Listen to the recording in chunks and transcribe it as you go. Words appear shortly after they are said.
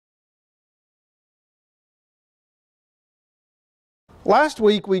Last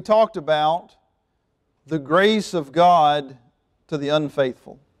week we talked about the grace of God to the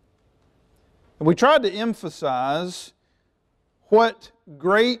unfaithful. And we tried to emphasize what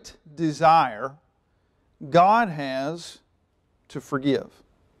great desire God has to forgive.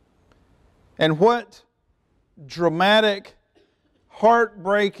 And what dramatic,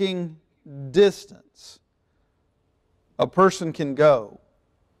 heartbreaking distance a person can go,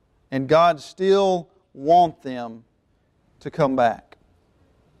 and God still wants them to come back.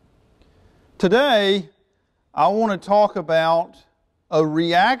 Today, I want to talk about a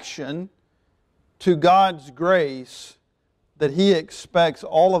reaction to God's grace that He expects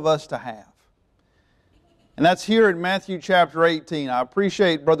all of us to have. And that's here in Matthew chapter 18. I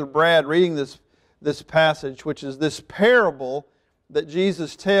appreciate Brother Brad reading this passage, which is this parable that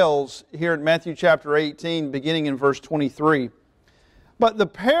Jesus tells here in Matthew chapter 18, beginning in verse 23. But the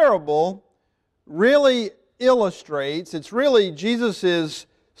parable really illustrates, it's really Jesus'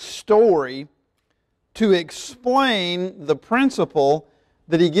 story to explain the principle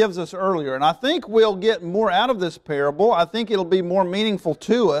that He gives us earlier. And I think we'll get more out of this parable. I think it'll be more meaningful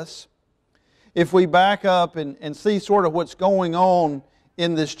to us if we back up and see sort of what's going on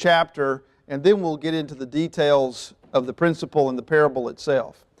in this chapter, and then we'll get into the details of the principle and the parable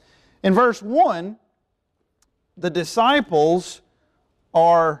itself. In verse 1, the disciples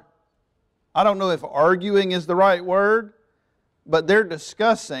are, I don't know if arguing is the right word, but they're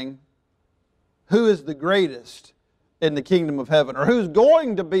discussing who is the greatest in the kingdom of heaven, or who's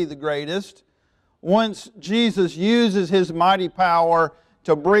going to be the greatest once Jesus uses His mighty power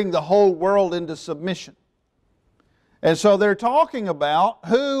to bring the whole world into submission. And so they're talking about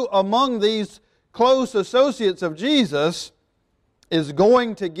who among these close associates of Jesus is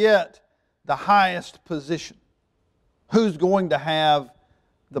going to get the highest position. Who's going to have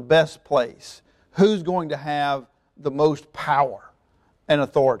the best place? Who's going to have the most power and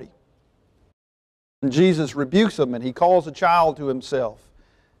authority? And Jesus rebukes them, and He calls a child to Himself.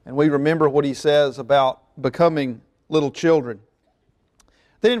 And we remember what He says about becoming little children.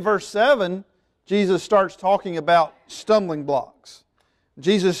 Then in verse 7, Jesus starts talking about stumbling blocks.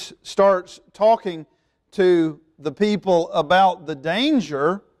 Jesus starts talking to the people about the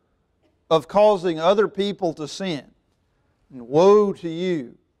danger of causing other people to sin. And woe to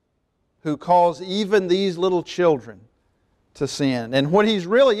you who cause even these little children to sin. And what He's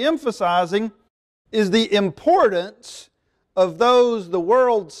really emphasizing is the importance of those the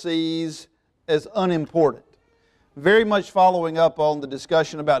world sees as unimportant. Very much following up on the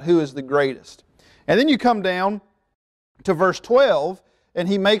discussion about who is the greatest. And then you come down to verse 12, and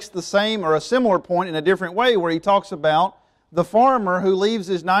He makes the same or a similar point in a different way, where He talks about the farmer who leaves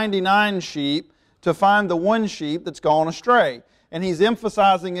his 99 sheep to find the one sheep that's gone astray. And He's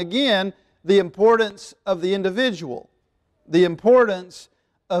emphasizing again the importance of the individual, the importance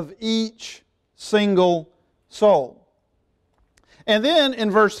of each single soul. And then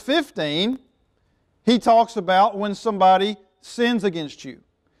in verse 15, He talks about when somebody sins against you,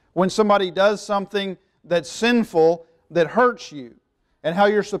 when somebody does something that's sinful that hurts you, and how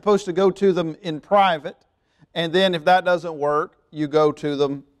you're supposed to go to them in private, and then if that doesn't work, you go to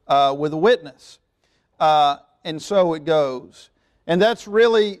them with a witness. And so it goes. And that's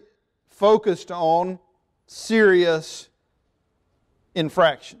really focused on serious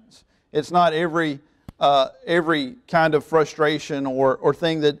infractions. It's not every kind of frustration or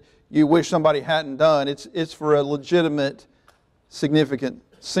thing that you wish somebody hadn't done. It's for a legitimate, significant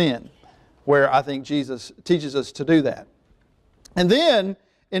sin, where I think Jesus teaches us to do that. And then,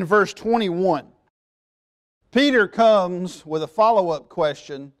 in verse 21, Peter comes with a follow-up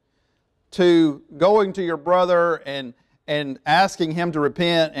question to going to your brother and asking him to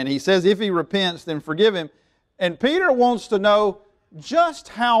repent. And he says if he repents, then forgive him. And Peter wants to know just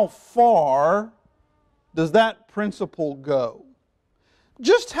how far does that principle go?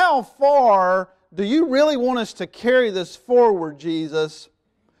 Just how far do you really want us to carry this forward, Jesus,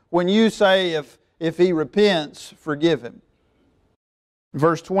 when you say if he repents, forgive him?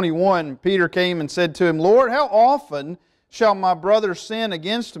 Verse 21, Peter came and said to Him, Lord, how often shall my brother sin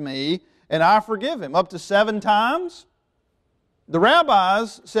against me and I forgive him? Up to 7 times? The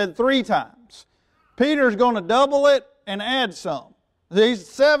rabbis said 3 times. Peter's going to double it and add some. He's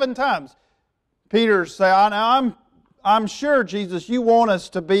 7 times. Peter said, I'm sure, Jesus, you want us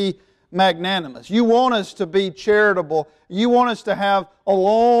to be magnanimous. You want us to be charitable. You want us to have a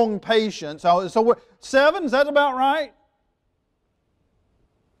long patience. So 7, is that about right?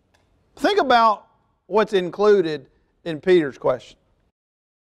 Think about what's included in Peter's question.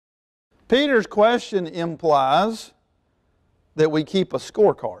 Peter's question implies that we keep a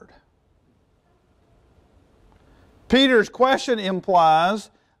scorecard. Peter's question implies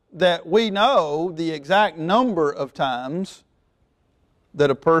that we know the exact number of times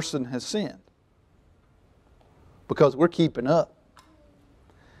that a person has sinned. Because we're keeping up.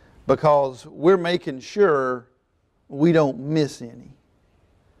 Because we're making sure we don't miss any.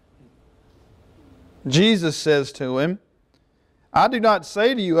 Jesus says to him, I do not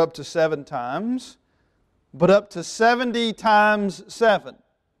say to you up to 7 times, but up to 70 times 7.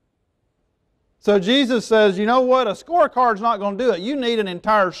 So Jesus says, you know what? A scorecard's not going to do it. You need an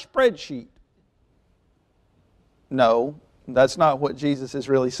entire spreadsheet. No, that's not what Jesus is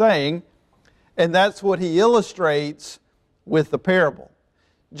really saying. And that's what He illustrates with the parable.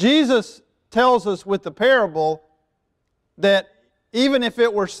 Jesus tells us with the parable that even if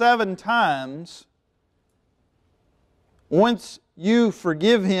it were 7 times, once you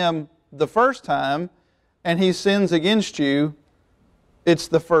forgive him the first time and he sins against you, it's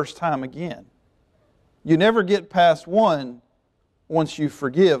the first time again. You never get past 1 once you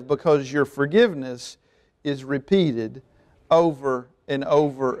forgive, because your forgiveness is repeated over and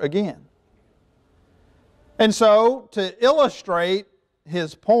over again. And so, to illustrate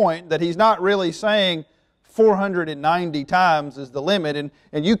his point that he's not really saying 490 times is the limit, and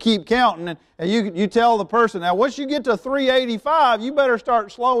you keep counting, and you tell the person, now once you get to 385, you better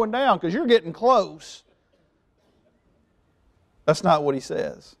start slowing down because you're getting close. That's not what he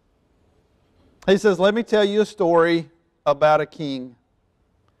says. He says, let me tell you a story about a king.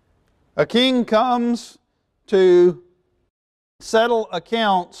 A king comes to settle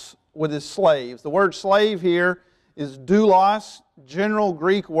accounts with his slaves. The word slave here is doulos, general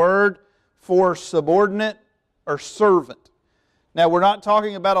Greek word for subordinate or servant. Now, we're not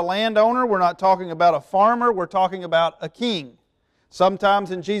talking about a landowner, we're not talking about a farmer, we're talking about a king.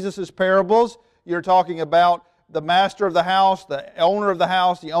 Sometimes in Jesus' parables, you're talking about the master of the house, the owner of the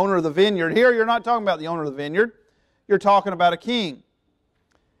house, the owner of the vineyard. Here, you're not talking about the owner of the vineyard, you're talking about a king.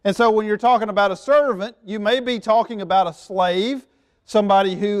 And so when you're talking about a servant, you may be talking about a slave,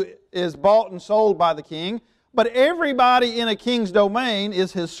 somebody who is bought and sold by the king, but everybody in a king's domain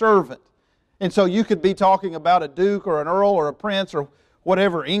is his servant. And so you could be talking about a duke or an earl or a prince or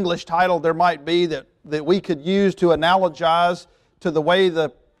whatever English title there might be that we could use to analogize to the way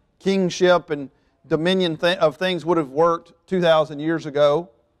the kingship and dominion of things would have worked 2,000 years ago.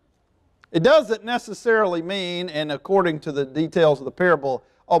 It doesn't necessarily mean, and according to the details of the parable,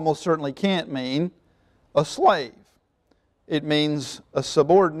 almost certainly can't mean a slave. It means a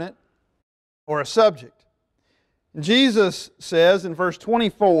subordinate or a subject. Jesus says in verse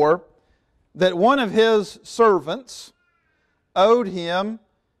 24 that one of his servants owed him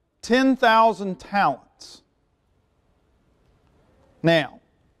 10,000 talents. Now,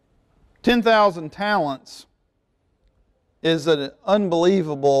 10,000 talents is an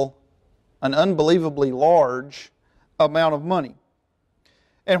unbelievably large amount of money.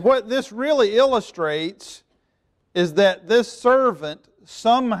 And what this really illustrates is that this servant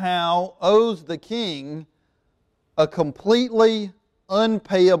somehow owes the king a completely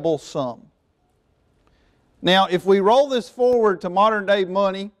unpayable sum. Now, if we roll this forward to modern day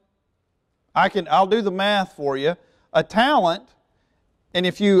money, I'll do the math for you. A talent, and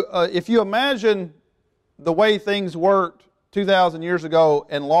if you imagine the way things worked 2,000 years ago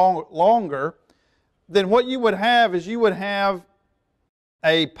and longer, then what you would have is you would have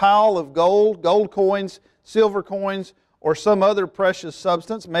a pile of gold coins, silver coins, or some other precious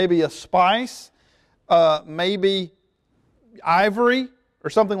substance, maybe a spice, maybe ivory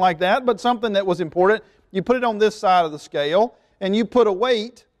or something like that, but something that was important. You put it on this side of the scale, and you put a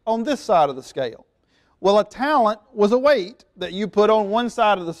weight on this side of the scale. Well, a talent was a weight that you put on one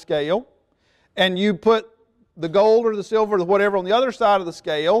side of the scale, and you put the gold or the silver or whatever on the other side of the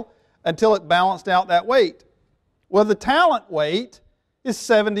scale until it balanced out that weight. Well, the talent weight is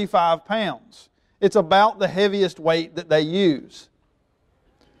 75 pounds. It's about the heaviest weight that they use.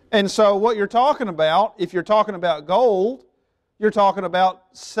 And so what you're talking about, if you're talking about gold, you're talking about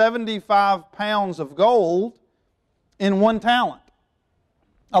 75 pounds of gold in 1 talent.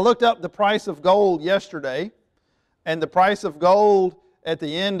 I looked up the price of gold yesterday, and the price of gold at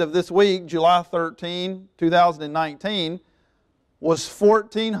the end of this week, July 13, 2019, was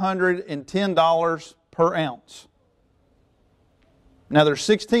 $1,410 per ounce. Now there's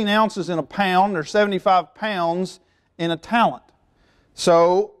 16 ounces in a pound, there's 75 pounds in a talent.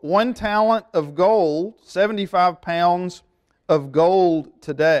 So 1 talent of gold, 75 pounds of gold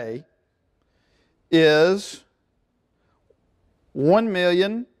today is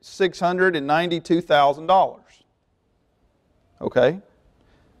 $1,692,000. Okay?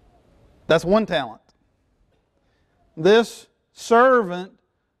 That's 1 talent. This servant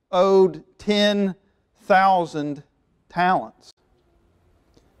owed 10,000 talents.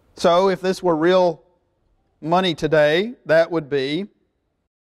 So if this were real money today, that would be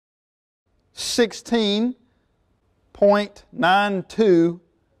 $16.92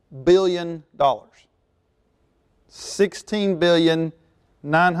 billion.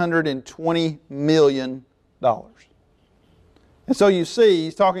 $16,920,000,000. And so you see,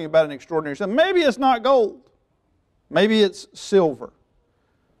 he's talking about an extraordinary sum. Maybe it's not gold. Maybe it's silver.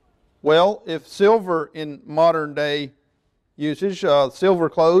 Well, if silver in modern day usage, silver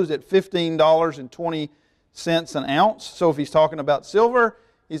closed at $15.20 an ounce. So if he's talking about silver,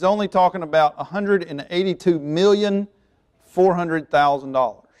 he's only talking about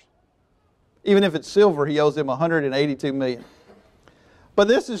 $182,400,000. Even if it's silver, he owes him $182 million. But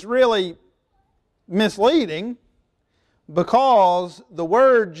this is really misleading, because the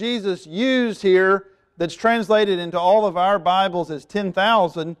word Jesus used here that's translated into all of our Bibles as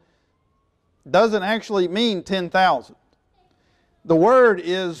 10,000 doesn't actually mean 10,000. The word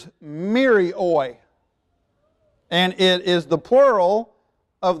is myrioi, and it is the plural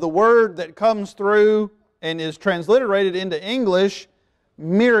of the word that comes through and is transliterated into English,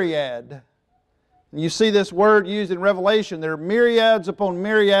 myriad. You see this word used in Revelation. There are myriads upon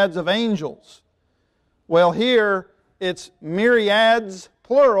myriads of angels. Well, here it's myriads,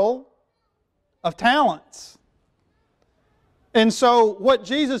 plural, of talents. And so what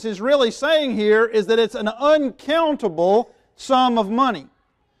Jesus is really saying here is that it's an uncountable sum of money.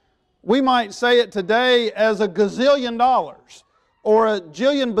 We might say it today as a gazillion dollars, or a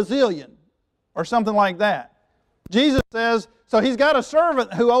jillion bazillion, or something like that. Jesus says, so he's got a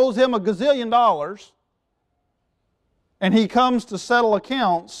servant who owes him a gazillion dollars, and he comes to settle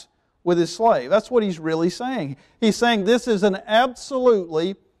accounts with his slave. That's what he's really saying. He's saying this is an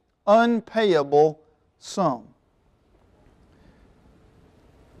absolutely unpayable sum.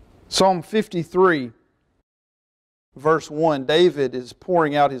 Psalm 53, verse 1, David is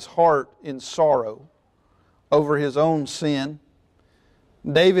pouring out his heart in sorrow over his own sin.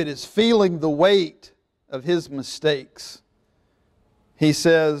 David is feeling the weight of his mistakes. He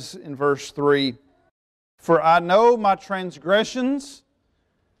says in verse 3, "For I know my transgressions,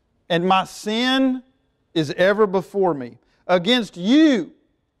 and my sin is ever before me. Against you,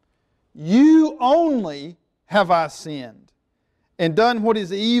 you only have I sinned, and done what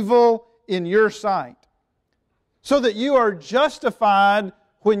is evil in your sight, so that you are justified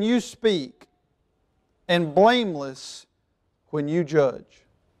when you speak, and blameless when you judge."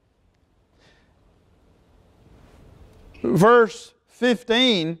 Verse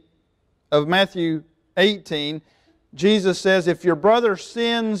 15 of Matthew 18, Jesus says, if your brother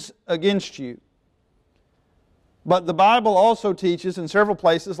sins against you. But the Bible also teaches in several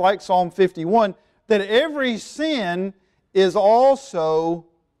places, like Psalm 51, that every sin is also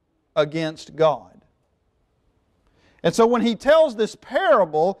against God. And so when he tells this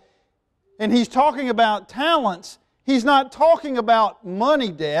parable, and he's talking about talents, he's not talking about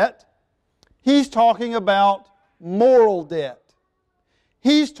money debt. He's talking about moral debt.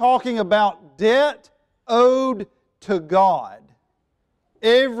 He's talking about debt owed to God.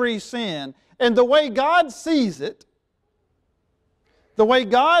 Every sin. And the way God sees it,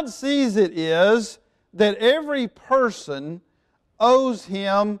 is that every person owes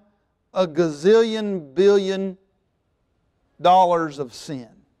him a gazillion billion dollars of sin.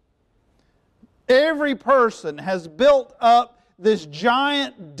 Every person has built up this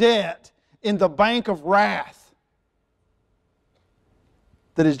giant debt in the bank of wrath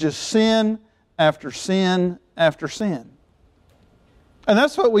that is just sin after sin after sin. And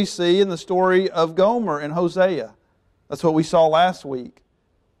that's what we see in the story of Gomer and Hosea. That's what we saw last week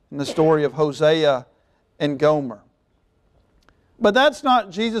in the story of Hosea and Gomer. But that's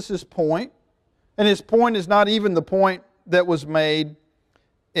not Jesus' point, and his point is not even the point that was made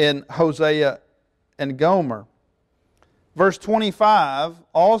in Hosea and Gomer. Verse 25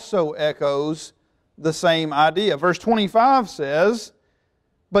 also echoes the same idea. Verse 25 says,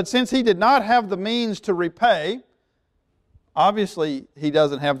 "But since he did not have the means to repay," obviously he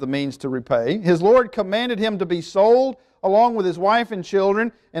doesn't have the means to repay, "his Lord commanded him to be sold along with his wife and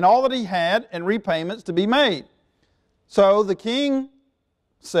children and all that he had, and repayments to be made." So the king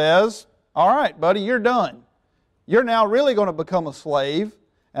says, all right, buddy, you're done. You're now really going to become a slave,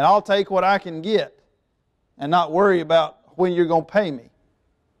 and I'll take what I can get and not worry about when you're going to pay me.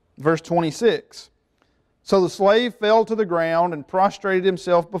 Verse 26. "So the slave fell to the ground and prostrated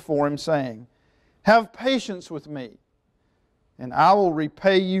himself before him, saying, 'Have patience with me, and I will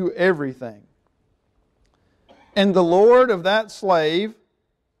repay you everything.' And the Lord of that slave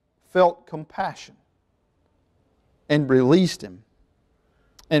felt compassion and released him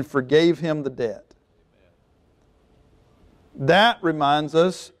and forgave him the debt." That reminds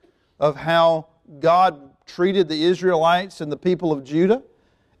us of how God treated the Israelites and the people of Judah.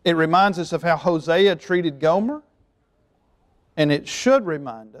 It reminds us of how Hosea treated Gomer. And it should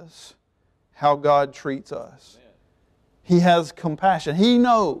remind us how God treats us. He has compassion. He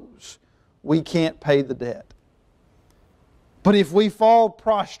knows we can't pay the debt. But if we fall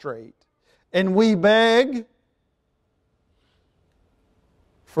prostrate and we beg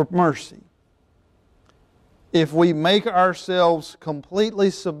for mercy, if we make ourselves completely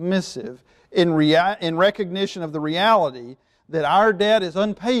submissive in recognition of the reality that our debt is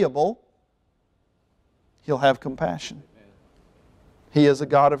unpayable, He'll have compassion. He is a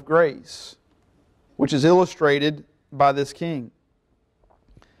God of grace, which is illustrated by this king.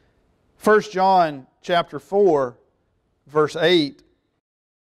 1 John chapter 4, verse 8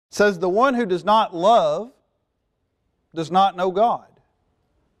 says, "The one who does not love does not know God,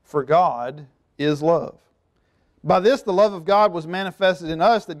 for God is love. By this the love of God was manifested in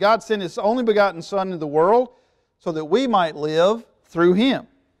us, that God sent His only begotten Son into the world so that we might live through Him.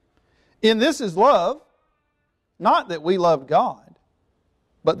 In this is love, not that we loved God,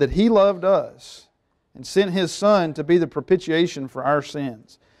 but that He loved us and sent His Son to be the propitiation for our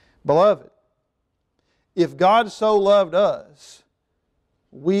sins." Beloved, if God so loved us,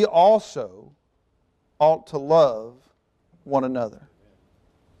 we also ought to love one another.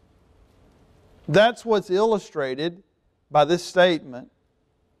 That's what's illustrated by this statement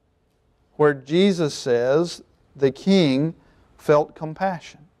where Jesus says the king felt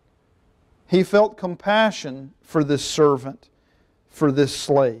compassion. He felt compassion for this servant, for this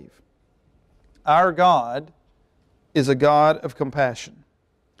slave. Our God is a God of compassion.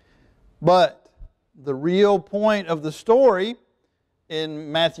 But the real point of the story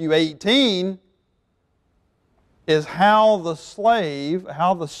in Matthew 18 is how the slave,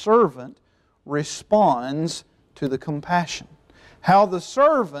 how the servant responds to the compassion. How the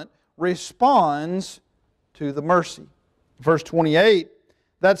servant responds to the mercy. Verse 28,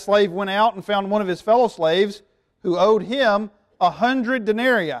 that slave went out and found one of his fellow slaves who owed him 100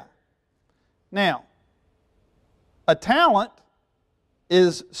 denarii. Now, a talent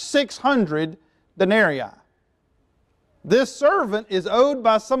is 600 denarii. This servant is owed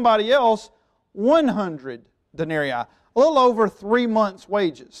by somebody else 100 denarii, a little over 3 months'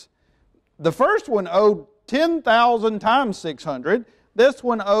 wages. The first one owed 10,000 times 600. This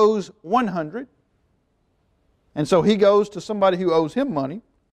one owes 100. And so he goes to somebody who owes him money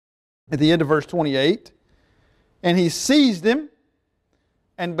at the end of verse 28. And he seized him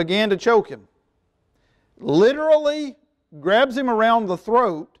and began to choke him. Literally grabs him around the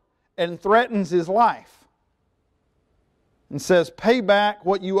throat and threatens his life. And says, "Pay back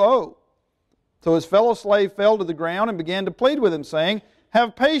what you owe." So his fellow slave fell to the ground and began to plead with him, saying,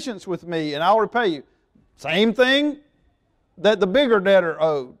 "Have patience with me, and I'll repay you." Same thing that the bigger debtor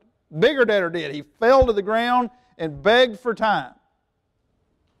owed. Bigger debtor did. He fell to the ground and begged for time.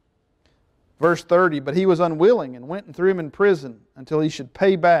 Verse 30, but he was unwilling and went and threw him in prison until he should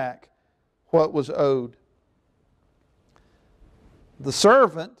pay back what was owed. The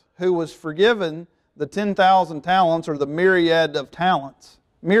servant who was forgiven the 10,000 talents, or the myriads of talents,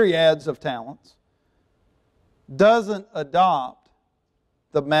 doesn't adopt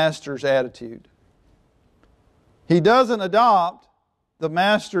the master's attitude. He doesn't adopt the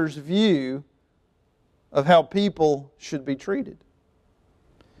master's view of how people should be treated.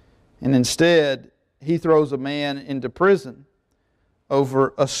 And instead, he throws a man into prison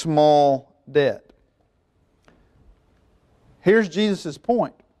over a small debt. Here's Jesus'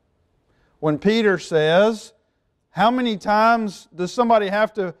 point. When Peter says, how many times do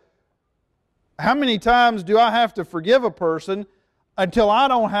I have to forgive a person until I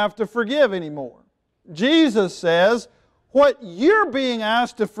don't have to forgive anymore? Jesus says, what you're being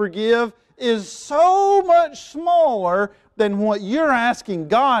asked to forgive is so much smaller than what you're asking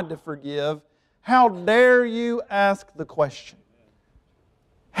God to forgive. How dare you ask the question?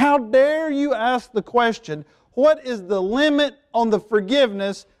 How dare you ask the question, what is the limit on the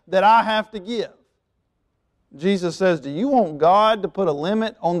forgiveness that I have to give? Jesus says, do you want God to put a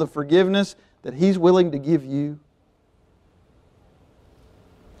limit on the forgiveness that He's willing to give you?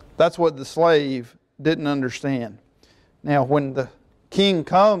 That's what the slave didn't understand. Now, when the king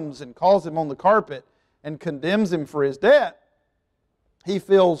comes and calls him on the carpet and condemns him for his debt, he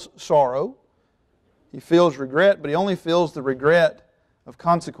feels sorrow, he feels regret, but he only feels the regret of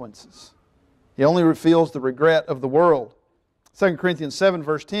consequences. He only feels the regret of the world. 2 Corinthians 7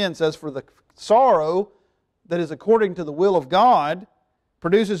 verse 10 says, for the sorrow that is according to the will of God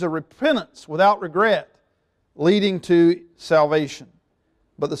produces a repentance without regret, leading to salvation.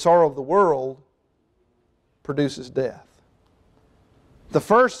 But the sorrow of the world produces death. The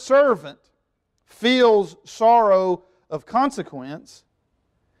first servant feels sorrow of consequence,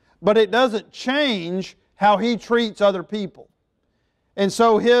 but it doesn't change how he treats other people. And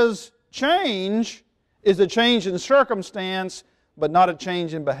so his change is a change in circumstance, but not a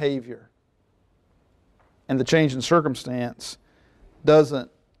change in behavior. And the change in circumstance doesn't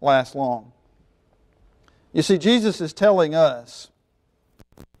last long. You see, Jesus is telling us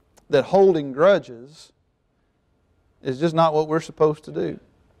that holding grudges is just not what we're supposed to do.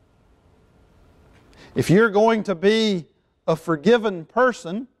 If you're going to be a forgiven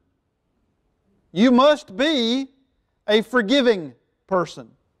person, you must be a forgiving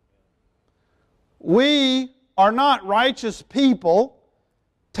person. We are not righteous people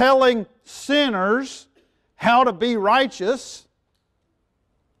telling sinners how to be righteous.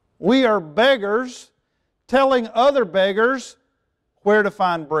 We are beggars telling other beggars where to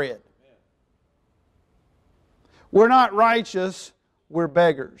find bread. We're not righteous, we're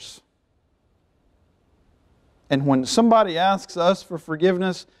beggars. And when somebody asks us for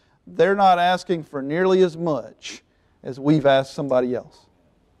forgiveness, they're not asking for nearly as much as we've asked somebody else,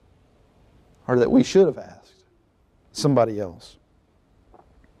 or that we should have asked somebody else.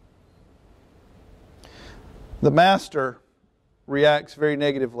 The master reacts very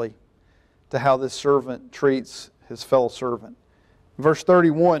negatively to how this servant treats his fellow servant. Verse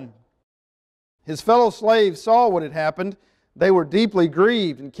 31, his fellow slaves saw what had happened. They were deeply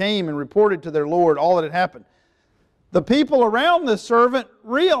grieved and came and reported to their Lord all that had happened. The people around this servant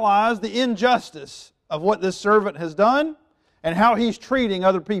realized the injustice of what this servant has done and how he's treating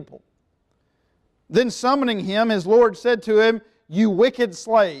other people. Then summoning him, his Lord said to him, "You wicked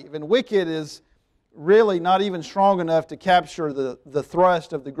slave." And wicked is really not even strong enough to capture the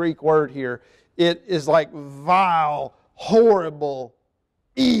thrust of the Greek word here. It is like vile, horrible,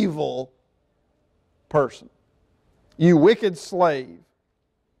 evil person. You wicked slave.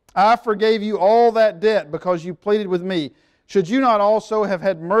 I forgave you all that debt because you pleaded with me. Should you not also have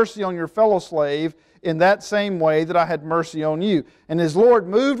had mercy on your fellow slave in that same way that I had mercy on you? And his Lord,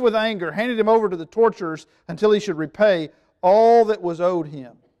 moved with anger, handed him over to the torturers until he should repay all that was owed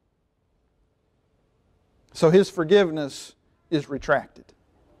him. So his forgiveness is retracted.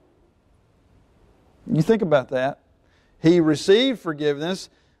 You think about that. He received forgiveness.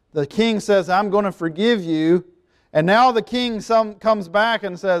 The king says, "I'm going to forgive you." And now the king comes back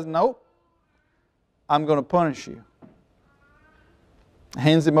and says, "Nope, I'm going to punish you."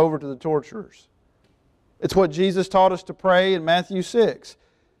 Hands him over to the torturers. It's what Jesus taught us to pray in Matthew 6.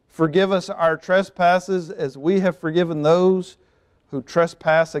 Forgive us our trespasses as we have forgiven those who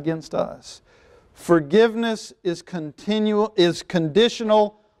trespass against us. Forgiveness is conditional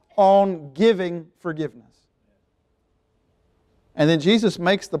on giving forgiveness. And then Jesus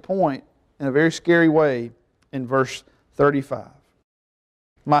makes the point in a very scary way in verse 35.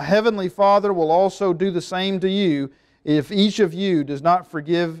 My heavenly Father will also do the same to you if each of you does not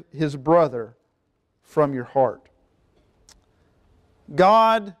forgive his brother from your heart.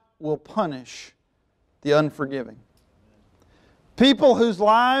 God will punish the unforgiving. People whose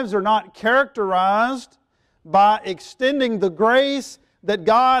lives are not characterized by extending the grace that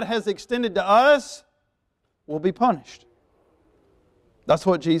God has extended to us will be punished. That's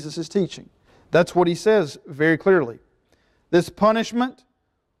what Jesus is teaching. That's what He says very clearly. This punishment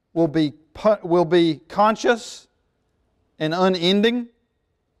will be conscious and unending.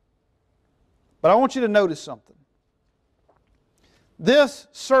 But I want you to notice something. This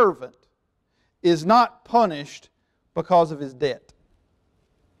servant is not punished because of his debt.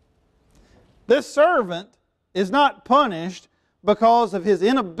 This servant is not punished because of his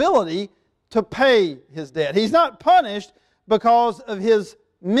inability to pay his debt. He's not punished because of his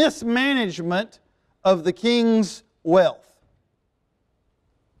mismanagement of the king's wealth.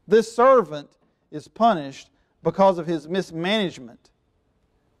 This servant is punished because of his mismanagement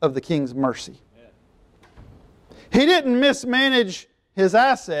of the king's mercy. He didn't mismanage his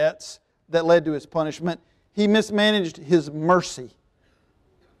assets that led to his punishment. He mismanaged his mercy,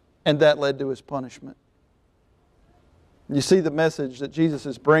 and that led to his punishment. You see the message that Jesus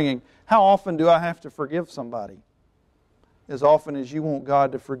is bringing. How often do I have to forgive somebody? As often as you want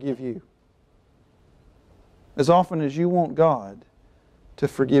God to forgive you. As often as you want God to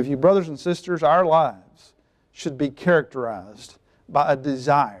forgive you. Brothers and sisters, our lives should be characterized by a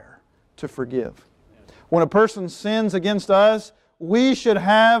desire to forgive. When a person sins against us, we should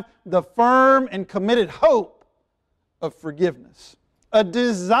have the firm and committed hope of forgiveness. A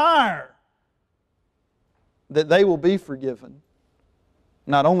desire that they will be forgiven,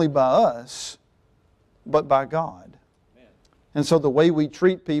 not only by us, but by God. And so the way we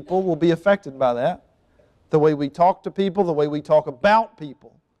treat people will be affected by that. The way we talk to people, the way we talk about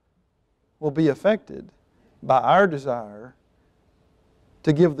people will be affected by our desire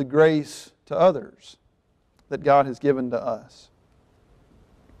to give the grace to others that God has given to us.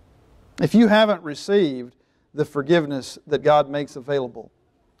 If you haven't received the forgiveness that God makes available,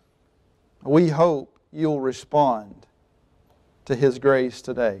 we hope you'll respond to His grace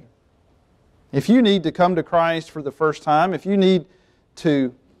today. If you need to come to Christ for the first time, if you need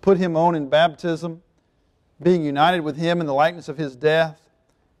to put Him on in baptism, being united with Him in the likeness of His death,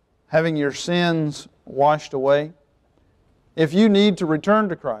 having your sins washed away, if you need to return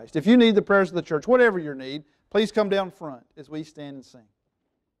to Christ, if you need the prayers of the church, whatever your need, please come down front as we stand and sing.